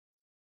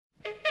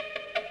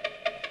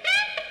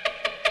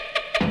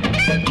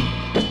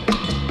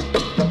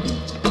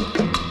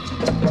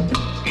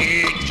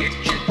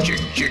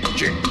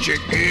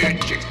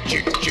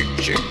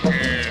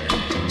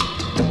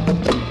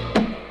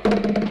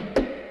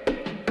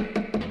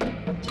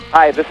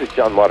Hi, this is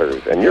John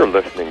Waters, and you're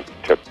listening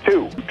to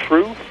Two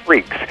True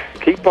Freaks.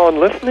 Keep on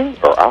listening,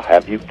 or I'll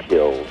have you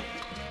killed.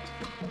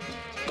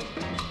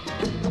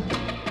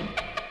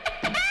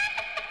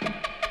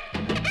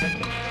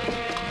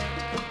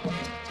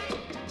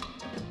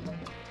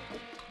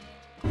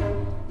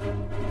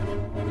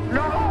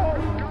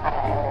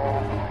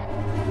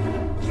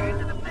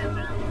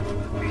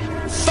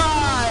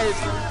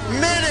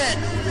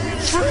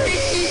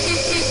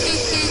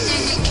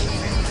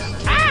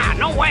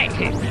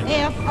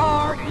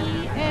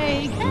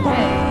 F-R-E-A-K.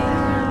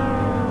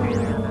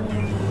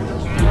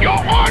 Your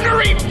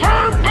ornery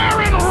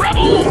fur-bearing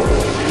rebel!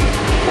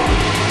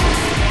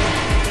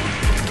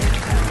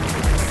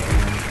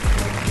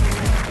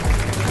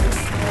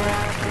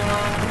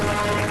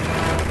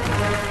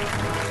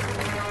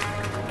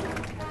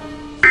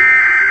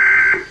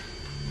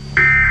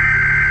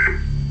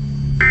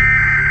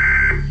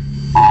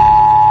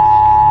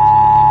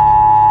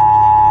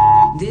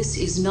 This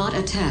is not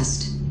a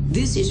test.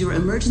 This is your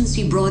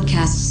emergency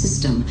broadcast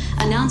system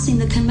announcing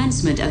the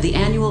commencement of the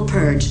annual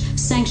purge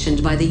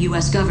sanctioned by the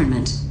U.S.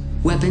 government.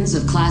 Weapons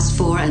of Class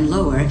 4 and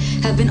lower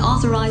have been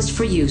authorized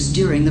for use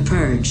during the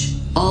purge.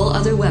 All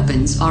other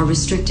weapons are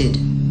restricted.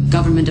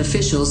 Government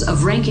officials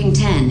of ranking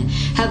 10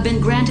 have been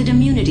granted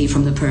immunity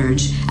from the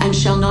purge and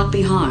shall not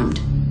be harmed.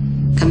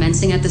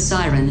 Commencing at the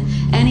siren,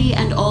 any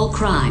and all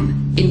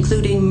crime,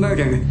 including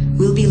murder,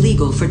 will be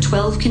legal for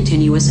 12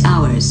 continuous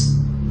hours.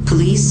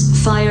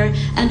 Police, fire,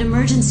 and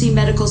emergency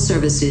medical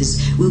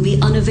services will be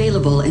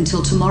unavailable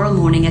until tomorrow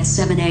morning at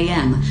 7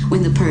 a.m.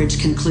 when the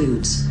purge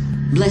concludes.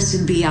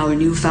 Blessed be our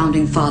new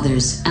founding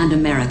fathers and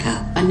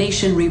America, a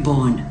nation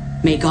reborn.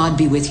 May God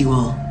be with you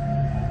all.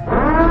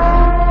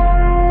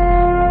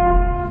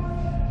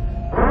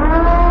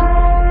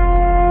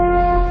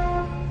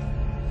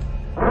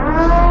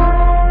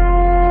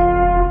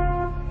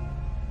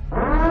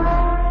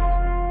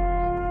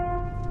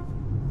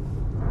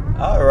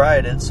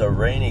 It's a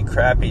rainy,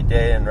 crappy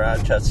day in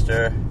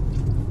Rochester.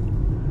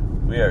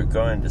 We are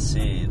going to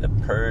see The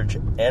Purge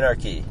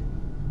Anarchy.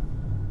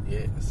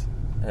 Yes.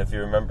 And if you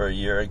remember a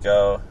year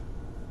ago,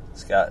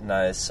 Scott and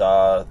I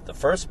saw the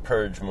first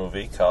Purge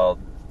movie called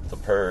The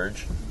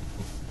Purge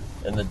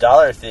in the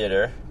Dollar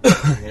Theater.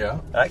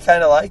 Yeah. I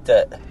kind of liked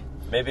it.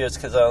 Maybe it's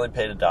because I only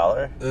paid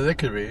 $1. That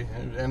could be.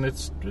 And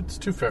it's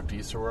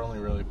 $2.50, so we're only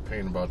really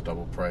paying about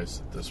double price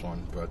at this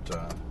one. But,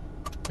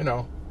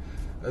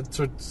 that's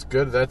what's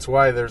good. That's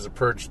why there's a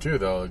Purge 2,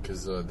 though,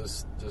 because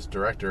this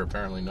director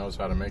apparently knows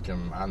how to make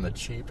him on the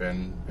cheap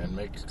and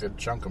make a good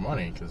chunk of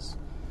money, because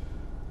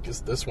I guess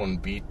this one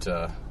beat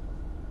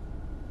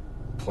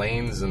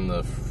Planes and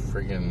the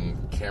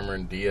friggin'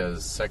 Cameron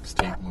Diaz sex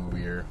tape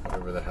movie or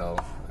whatever the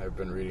hell. I've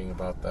been reading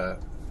about that.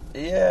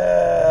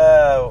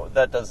 Yeah,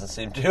 that doesn't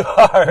seem too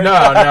hard.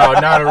 No,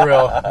 not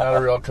a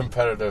real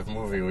competitive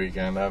movie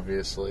weekend,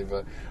 obviously.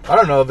 But I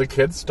don't know. The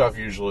kids stuff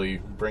usually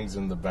brings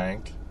in the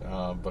bank.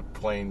 But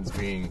Planes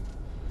being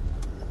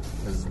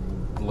as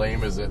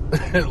lame as it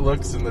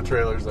looks in the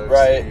trailers I've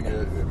seen,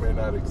 it may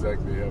not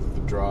exactly have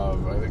the draw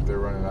of. I think they're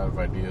running out of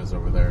ideas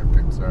over there at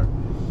Pixar.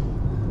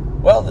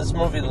 Well, this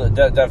movie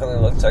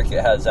definitely looks like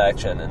it has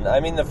action. And, I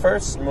mean, the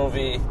first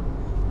movie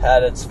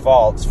had its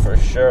faults for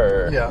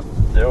sure. Yeah.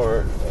 There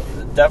were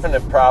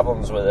definite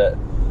problems with it.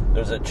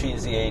 There was a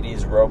cheesy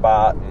 80s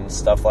robot and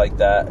stuff like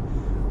that.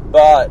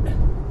 But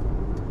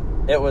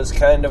it was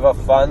kind of a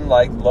fun,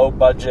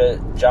 low-budget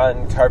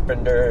John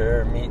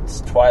Carpenter meets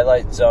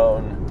Twilight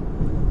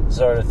Zone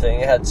sort of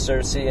thing. It had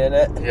Cersei in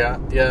it. Yeah,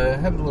 it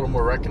had a little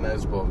more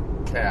recognizable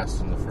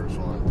cast in the first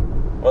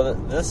one. Well,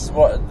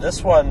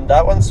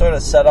 that one sort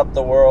of set up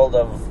the world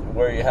of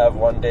where you have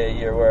one day a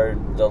year where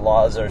the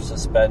laws are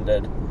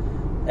suspended.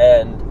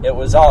 And it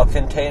was all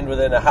contained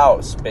within a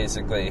house,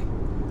 basically.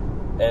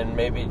 And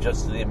maybe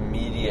just the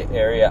immediate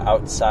area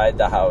outside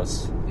the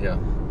house. Yeah.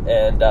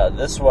 And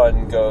this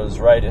one goes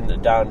right into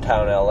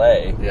downtown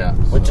L.A.,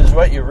 which so. is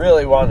what you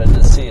really wanted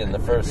to see in the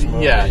first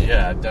movie.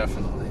 Yeah,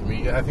 definitely. I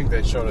mean, I think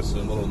they showed us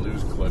in little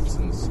news clips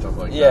and stuff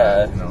like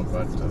that.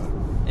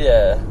 But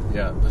yeah,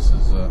 this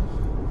is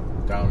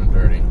down and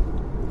dirty.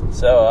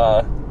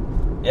 So,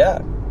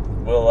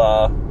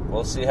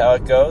 we'll see how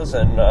it goes,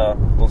 and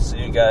we'll see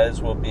you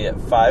guys. We'll be at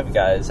Five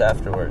Guys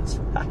afterwards.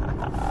 We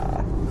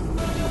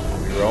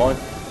rolling?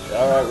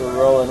 All right, we're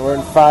rolling. We're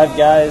in Five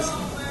Guys.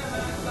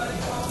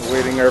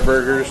 Waiting our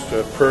burgers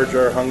to purge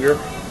our hunger.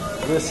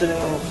 Listening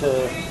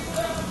to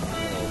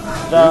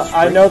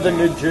I know the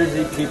New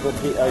Jersey people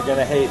are going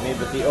to hate me,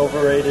 but the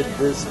overrated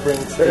Bruce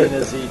Springsteen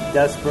as he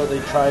desperately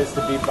tries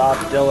to be Bob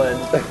Dylan.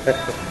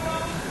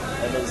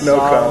 And his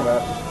song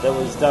that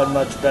was done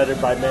much better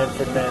by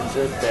Manfred Mann's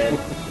Earth Band.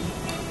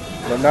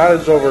 But not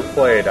as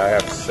overplayed, I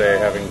have to say,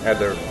 having had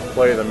to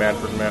play the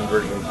Manfred Mann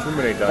version too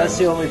many times. That's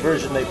the only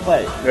version they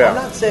play. Yeah. I'm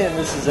not saying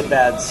this is a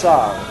bad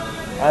song.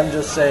 I'm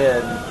just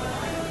saying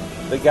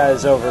the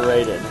guy's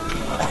overrated.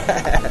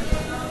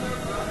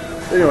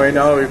 Anyway,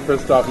 now that we've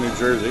pissed off New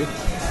Jersey,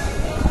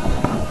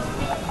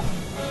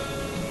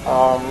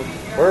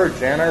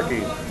 Purge,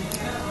 Anarchy.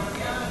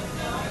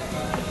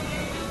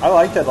 I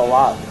liked it a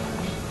lot.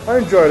 I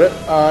enjoyed it.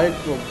 A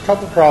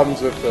couple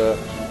problems with the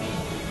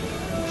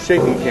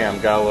shaking cam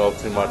got a little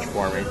too much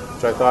for me,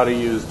 which I thought he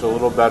used a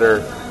little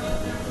better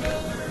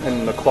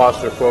in the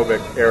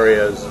claustrophobic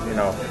areas,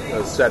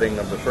 the setting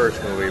of the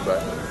first movie,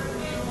 but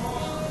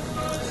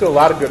still a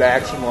lot of good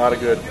action, a lot of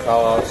good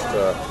call-outs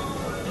to,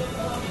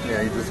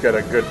 you just got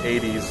a good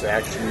 80s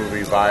action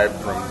movie vibe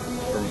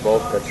from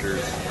both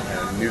pictures,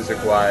 and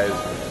music-wise,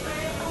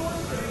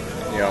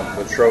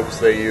 the tropes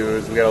they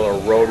use. We got a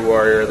little Road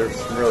Warrior. There's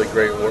some really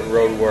great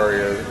Road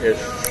Warrior-ish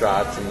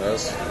shots in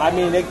this. I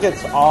mean, it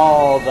gets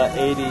all the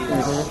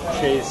 80s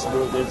chase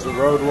move. There's the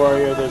Road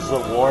Warrior, there's the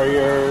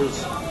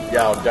Warriors.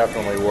 Yeah,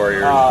 definitely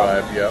Warriors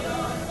vibe, yep.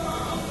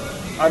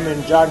 I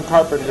mean, John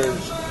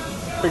Carpenter's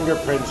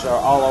fingerprints are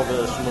all over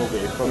this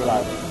movie. From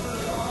that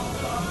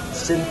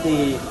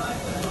synthy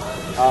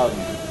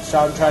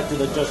soundtrack to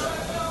the just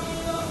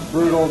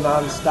brutal,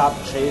 non-stop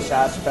chase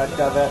aspect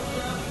of it.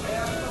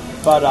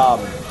 But,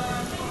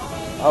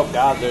 oh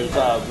god, there's,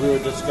 we were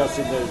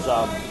discussing there's,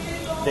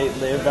 they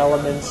live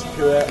elements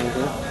to it.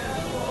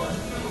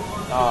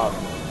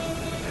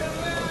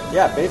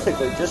 Yeah,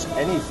 basically just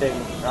anything.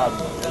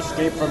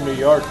 Escape from New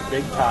York,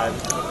 big time.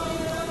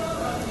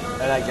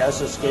 And I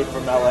guess Escape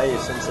from LA,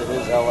 since it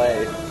is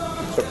LA.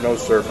 Except no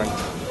surfing.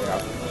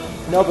 Yeah.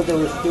 No, but there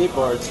were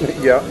skateboards.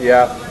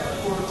 yeah.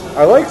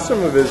 I like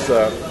some of his,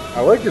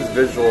 I like his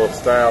visual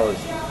style,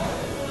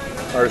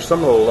 or some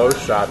of the low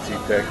shots he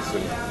picks,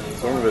 and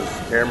some of his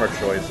camera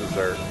choices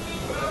are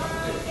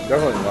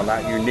definitely, well,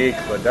 not unique,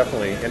 but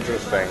definitely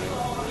interesting.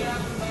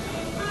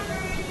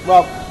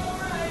 Well,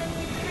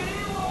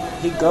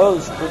 he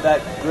goes for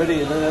that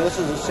gritty, and this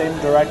is the same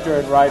director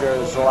and writer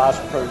as the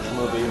last Purge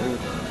movie, who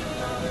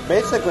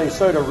basically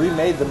sort of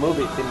remade the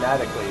movie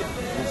thematically.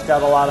 He's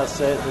got a lot of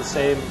the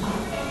same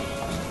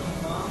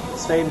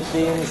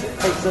themes. It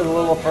takes it a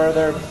little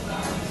further.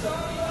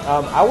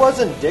 I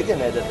wasn't digging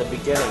it at the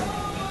beginning.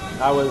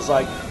 I was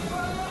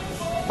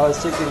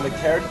thinking the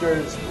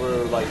characters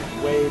were like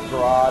way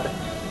broad.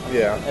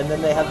 Yeah. And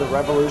then they had the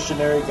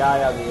revolutionary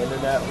guy on the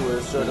internet who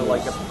is sort of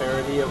like a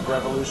parody of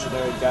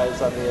revolutionary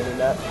guys on the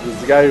internet. He's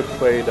the guy who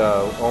played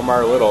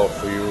Omar Little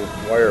for you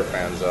Wire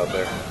fans out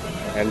there.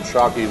 And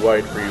Chalky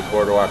White for you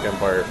Boardwalk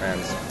Empire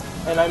fans.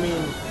 And I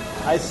mean,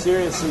 I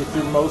seriously,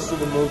 through most of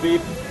the movie,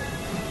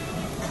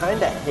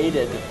 kind of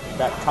hated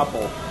that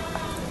couple.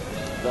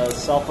 The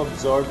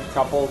self-absorbed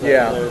couple.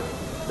 Well,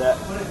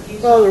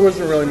 there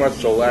wasn't really much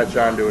to latch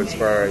onto as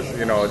far as,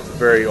 it's a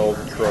very old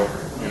trope,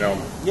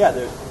 Yeah,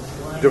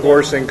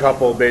 divorcing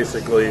couple,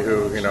 basically,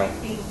 who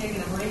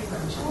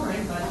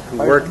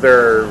work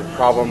their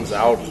problems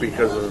out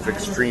because of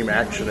extreme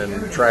action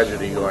and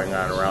tragedy going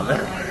on around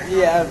there.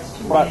 Yeah,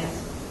 but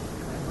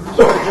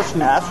they're just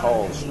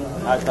assholes,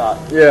 I thought.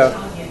 Yeah.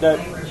 That,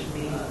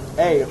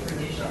 hey,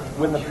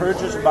 when the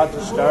Purge is about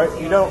to start,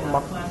 you don't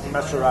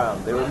mess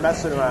around. They were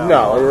messing around.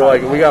 No, we were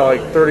like, we got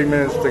like 30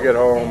 minutes to get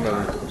home,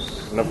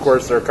 and of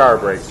course their car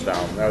breaks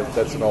down.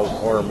 That's an old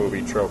horror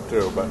movie trope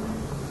too, but...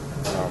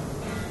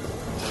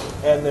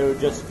 And they were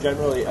just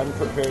generally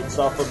unprepared,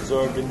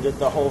 self-absorbed, and did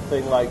the whole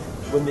thing like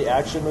when the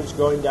action was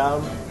going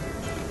down,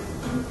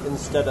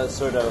 instead of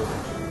sort of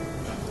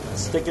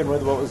sticking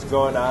with what was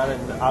going on,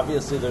 and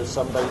obviously there's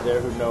somebody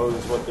there who knows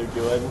what they're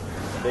doing,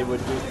 they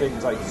would do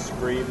things like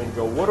scream and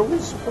go, "What are we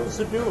supposed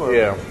to do?" Or,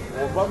 yeah.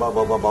 Blah, blah,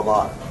 blah, blah, blah,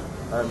 blah.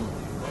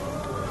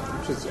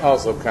 Which is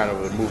also kind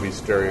of a movie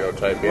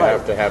stereotype. You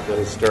have to have the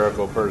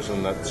hysterical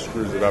person that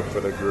screws it up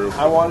for the group.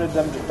 I wanted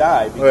them to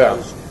die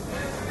because...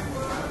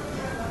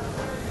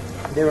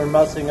 they were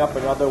messing up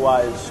an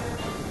otherwise,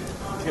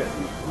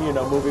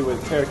 movie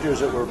with characters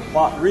that were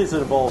plot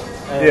reasonable.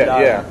 And,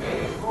 yeah.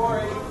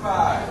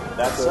 485.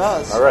 That's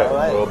us. All right.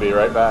 We'll be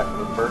right back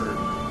with Burger.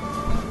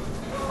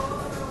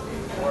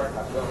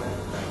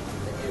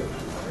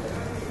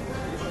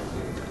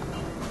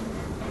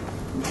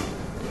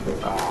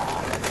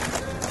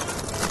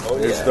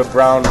 Here's the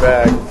brown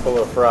bag full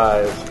of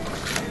fries.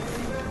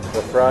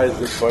 The fries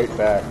that bite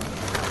back.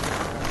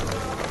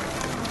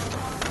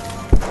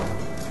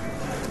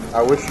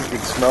 I wish you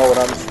could smell what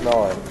I'm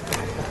smelling.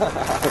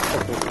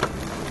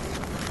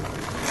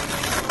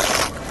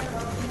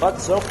 But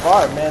so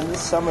far, man,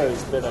 this summer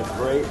has been a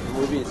great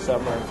movie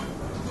summer.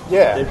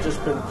 Yeah. They've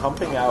just been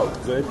pumping out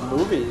good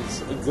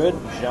movies, good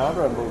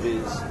genre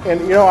movies.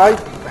 And,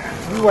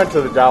 we went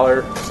to the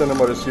Dollar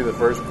Cinema to see the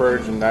first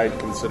Purge, and I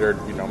considered,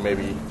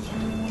 maybe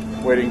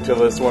waiting till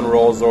this one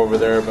rolls over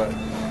there. But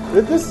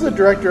this is a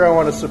director I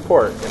want to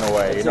support, in a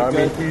way. He's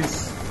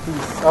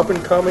up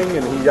and coming,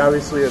 and he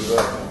obviously is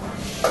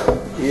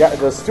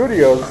the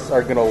studios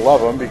are going to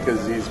love him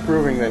because he's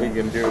proving that he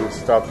can do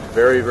stuff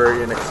very,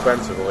 very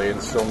inexpensively and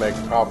still make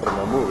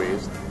profitable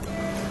movies.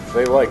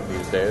 They like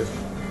these days.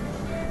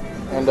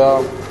 And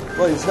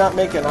well, he's not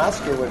making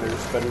Oscar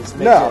winners, but he's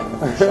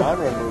making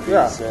genre movies.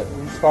 Yeah,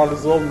 he's found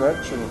his little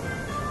niche, and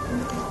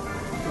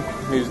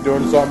He's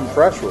doing something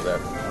fresh with it.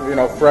 You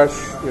know, fresh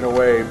in a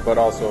way, but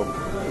also,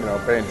 you know,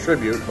 paying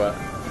tribute. But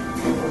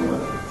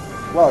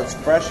well, it's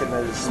fresh in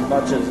as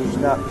much as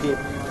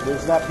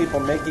there's not people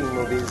making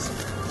movies.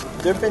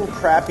 There've been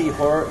crappy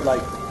horror,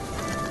 like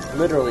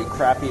literally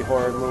crappy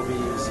horror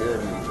movies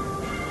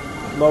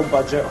and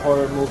low-budget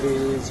horror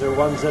movies, or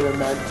ones that are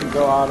meant to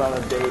go out on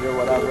a date or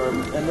whatever.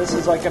 And this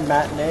is like a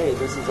matinee.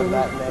 This is a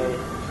matinee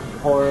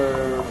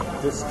horror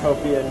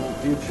dystopian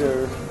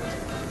future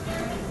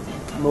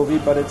movie,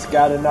 but it's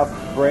got enough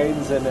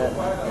brains in it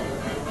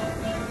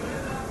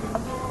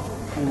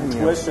and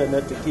twists in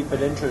it to keep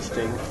it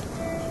interesting.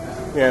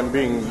 Yeah, and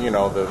being, you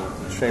know, the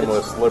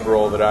shameless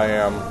liberal that I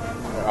am,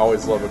 I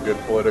always love a good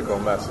political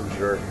message,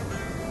 or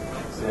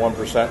the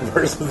 1%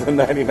 versus the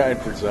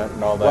 99%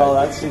 and all that. Well,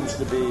 that seems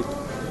to be,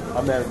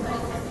 I mean,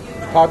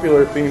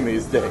 popular theme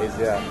these days,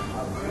 yeah.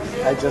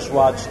 I just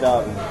watched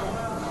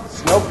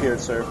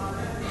Snowpiercer,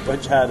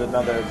 which had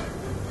another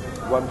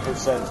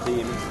 1%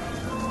 theme,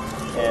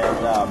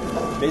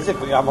 and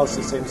basically almost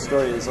the same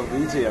story as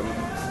Elysium.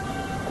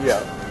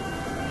 Yeah.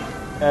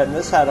 And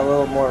this had a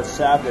little more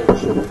savage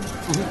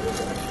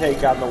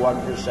take on the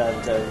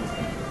 1%.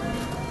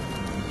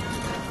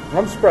 And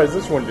I'm surprised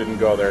this one didn't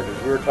go there,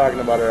 because we were talking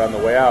about it on the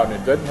way out, and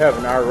it didn't have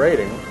an R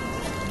rating.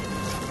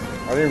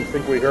 I didn't even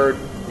think we heard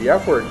the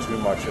F word too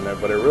much in it,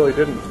 but it really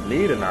didn't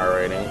need an R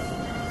rating.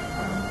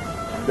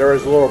 There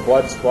was a little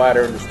blood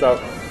splatter and stuff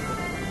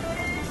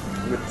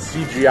with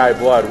CGI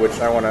blood, which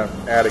I want to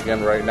add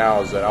again right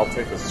now, is that I'll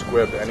take a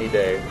squib any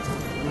day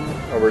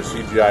over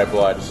CGI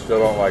blood. Still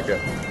don't like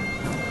it.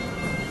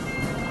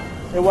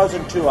 it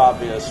wasn't too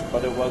obvious,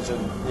 but it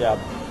wasn't, yeah.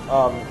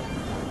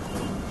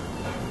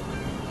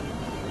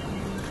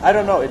 I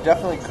don't know, it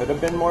definitely could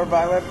have been more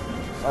violent.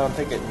 I don't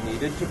think it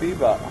needed to be,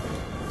 but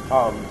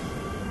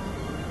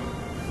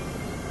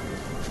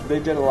they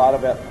did a lot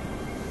of it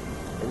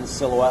in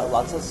silhouette,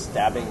 lots of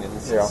stabbing and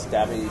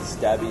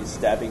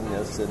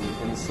stabbingness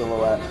in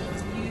silhouette.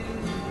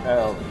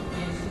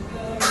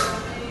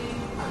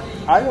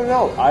 I don't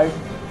know. I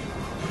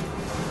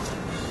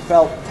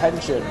felt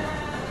tension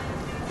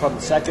from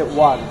second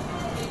one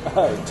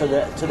to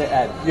the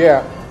end.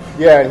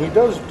 Yeah, and he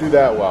does do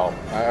that well.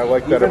 I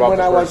like that about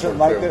the first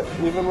one too.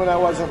 Even when I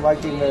wasn't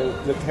liking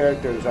the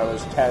characters, I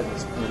was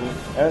tense.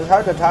 Mm-hmm. And it's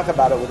hard to talk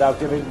about it without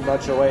giving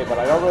much away, but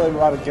I don't really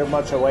want to give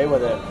much away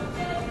with it,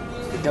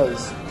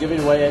 because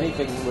giving away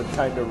anything would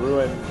kind of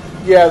ruin...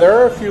 Yeah, there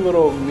are a few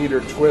little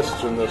neater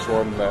twists in this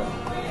one that,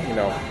 you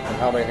know, and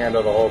how they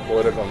handle the whole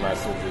political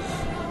message is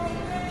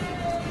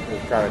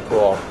kind of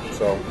cool.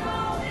 So,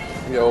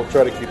 yeah, we'll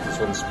try to keep this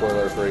one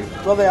spoiler-free.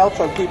 Well, they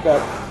also keep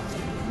it...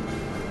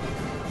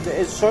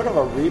 It's sort of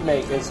a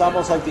remake. It's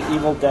almost like the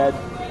Evil Dead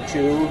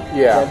 2,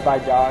 Dead by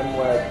Dawn,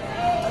 where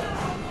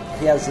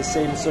he has the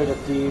same sort of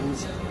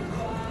themes.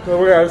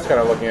 Well, I was kind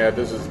of looking at it.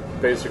 This is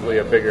basically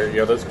a bigger... You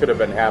know, this could have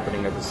been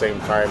happening at the same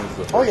time as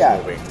the first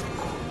movie.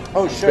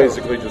 Oh, sure. It's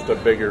basically just a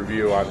bigger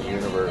view on the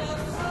universe.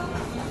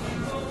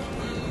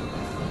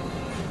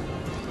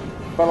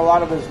 But a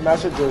lot of his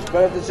messages.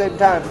 But at the same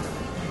time,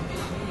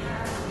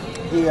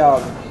 he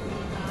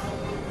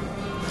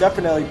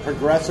definitely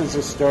progresses the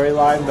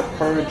storyline. The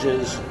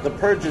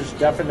Purge is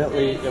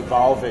definitely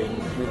evolving.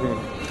 Mm-hmm.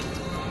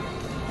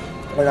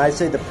 When I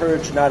say the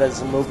Purge, not as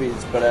the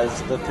movies, but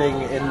as the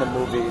thing in the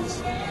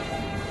movies,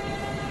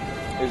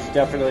 is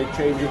definitely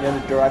changing in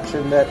a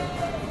direction that,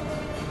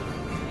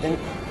 in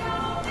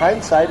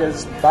hindsight,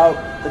 is about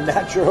the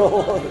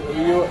natural.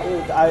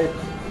 I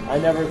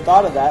never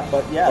thought of that,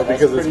 but yeah, well,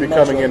 because it's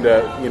becoming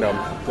into, you know,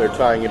 they're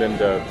tying it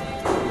into,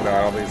 you know,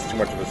 I don't think it's too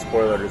much of a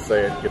spoiler to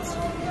say it gets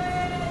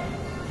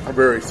a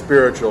very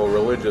spiritual,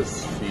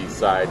 religious-y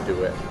side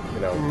to it, you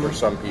know, for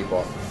some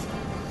people.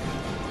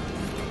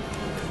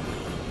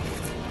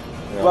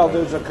 You know, well,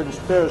 there's a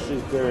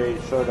conspiracy theory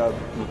sort of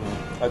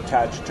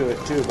attached to it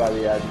too by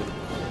the end.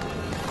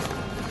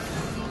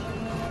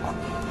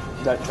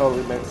 That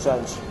totally makes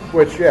sense.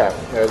 Which, yeah,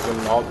 as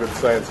in all good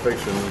science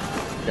fiction,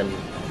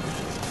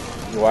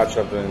 you watch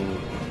something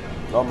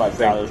and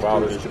think, wow,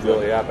 this could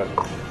really happen.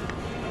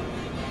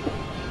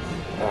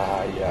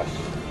 Yes.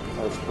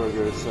 Those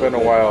burgers. It's been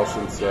a while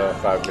since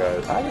Five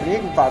Guys. I haven't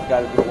eaten Five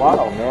Guys in a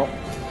while. No.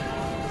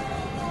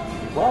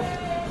 Well,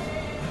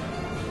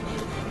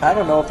 I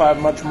don't know if I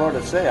have much more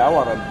to say. I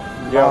want to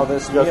nail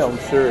this meal. Got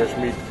some serious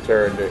meat to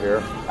tear into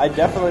here. I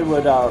definitely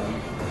would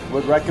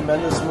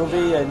recommend this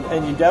movie,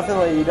 and you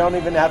don't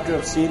even have to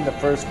have seen the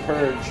first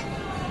Purge,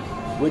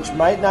 which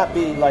might not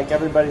be like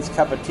everybody's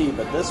cup of tea,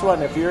 but this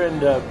one, if you're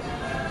into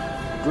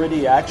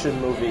gritty action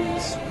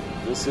movies,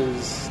 this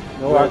is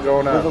with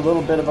a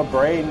little bit of a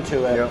brain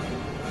to it. Yep.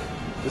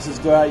 This is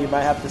good. You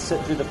might have to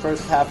sit through the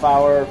first half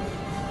hour,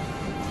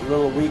 a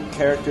little weak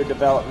character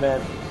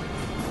development,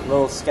 a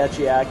little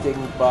sketchy acting,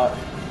 but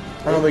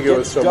I don't think it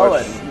was so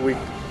much weak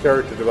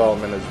character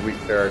development as weak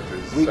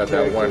characters. That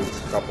one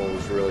couple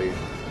was really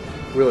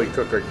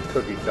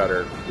cookie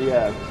cutter.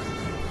 Yeah.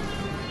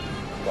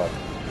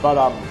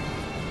 But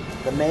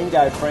the main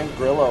guy, Frank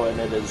Grillo, in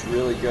it is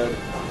really good.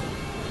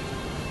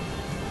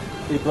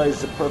 He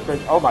plays the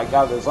perfect. Oh my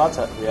God! There's lots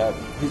of. Yeah,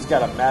 he's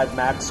got a Mad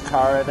Max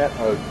car in it.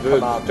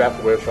 There's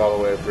Death Wish all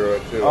the way through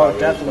it too. Oh,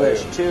 Death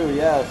Wish 2,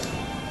 yes.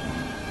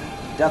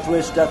 Death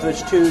Wish 2,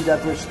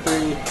 Death Wish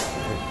 3.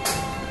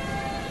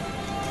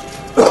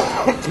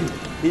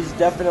 He's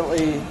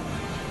definitely,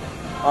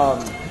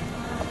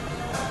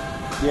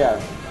 yeah.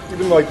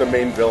 Even like the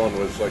main villain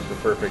was like the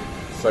perfect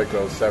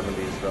psycho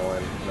 70s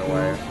villain in a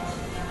way.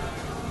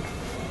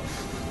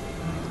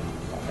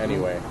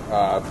 Anyway,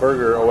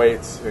 burger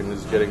awaits and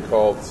is getting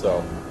cold,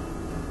 so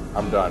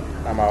I'm done.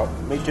 I'm out.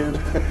 Me too.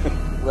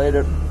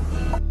 Later.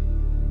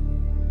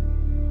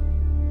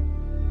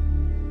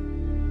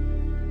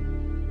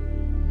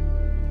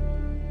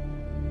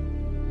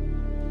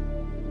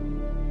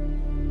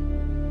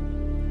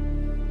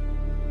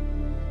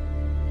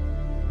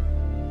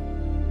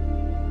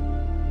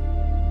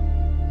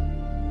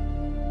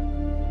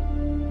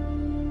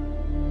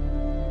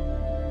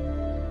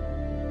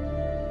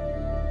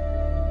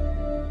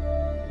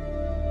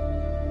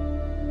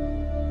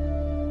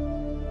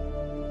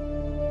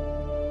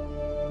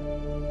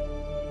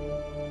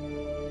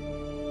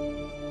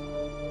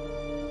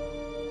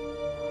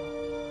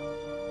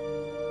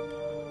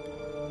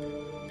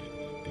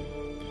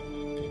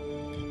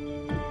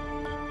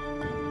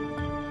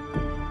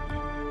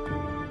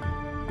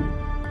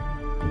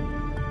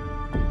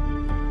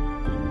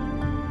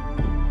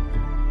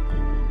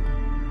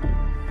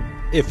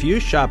 If you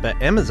shop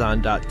at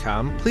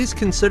Amazon.com, please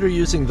consider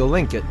using the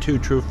link at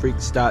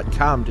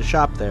twotruefreaks.com to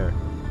shop there.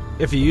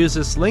 If you use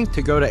this link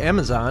to go to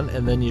Amazon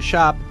and then you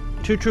shop,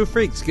 Two True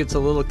Freaks gets a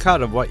little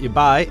cut of what you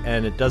buy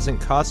and it doesn't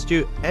cost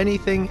you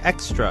anything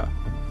extra.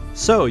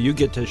 So you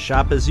get to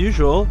shop as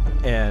usual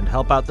and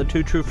help out the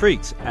Two True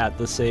Freaks at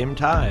the same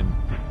time.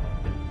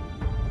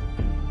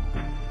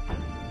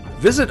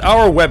 Visit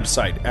our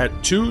website at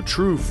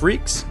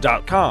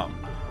twotruefreaks.com.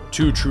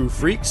 Two True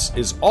Freaks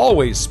is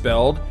always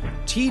spelled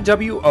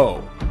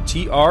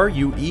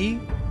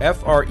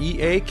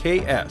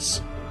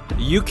TWOTRUEFREAKS.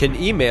 You can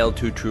email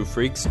Two True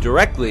Freaks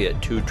directly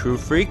at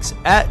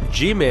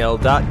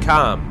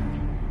twotruefreaks@gmail.com.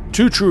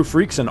 Two True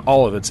Freaks and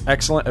all of its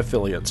excellent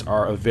affiliates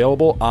are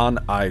available on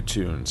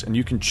iTunes, and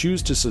you can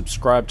choose to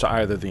subscribe to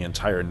either the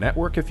entire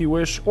network if you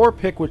wish, or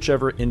pick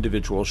whichever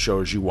individual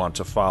shows you want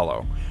to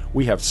follow.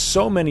 We have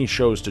so many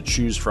shows to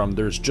choose from,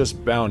 there's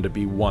just bound to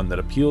be one that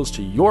appeals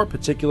to your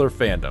particular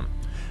fandom.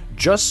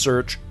 Just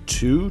search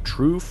Two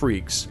True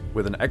Freaks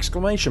with an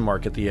exclamation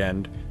mark at the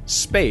end,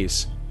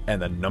 space, and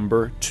the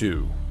number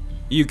 2.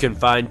 You can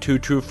find Two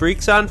True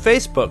Freaks on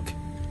Facebook.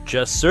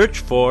 Just search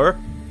for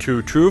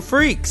Two True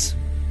Freaks.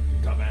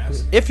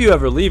 Dumbass. If you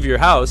ever leave your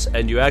house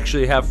and you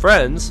actually have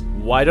friends,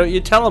 why don't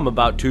you tell them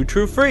about Two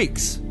True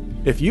Freaks?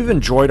 If you've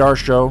enjoyed our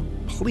show,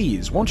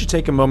 please won't you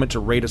take a moment to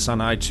rate us on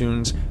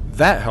iTunes?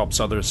 That helps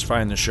others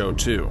find the show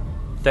too.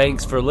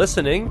 Thanks for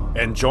listening,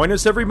 and join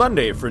us every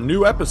Monday for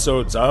new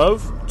episodes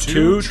of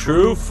Two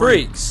True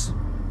Freaks.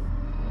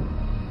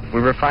 We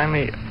were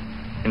finally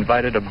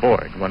invited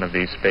aboard one of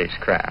these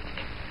spacecraft,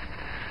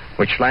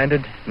 which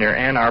landed near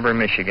Ann Arbor,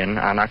 Michigan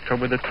on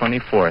October the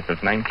 24th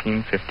of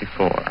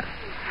 1954.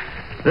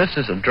 This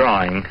is a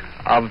drawing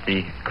of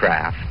the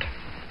craft.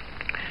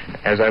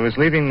 As I was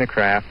leaving the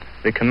craft,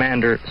 the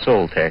commander,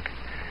 Soltec,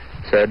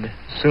 said,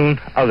 "Soon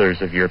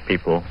others of your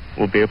people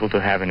will be able to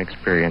have an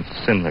experience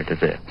similar to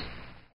this."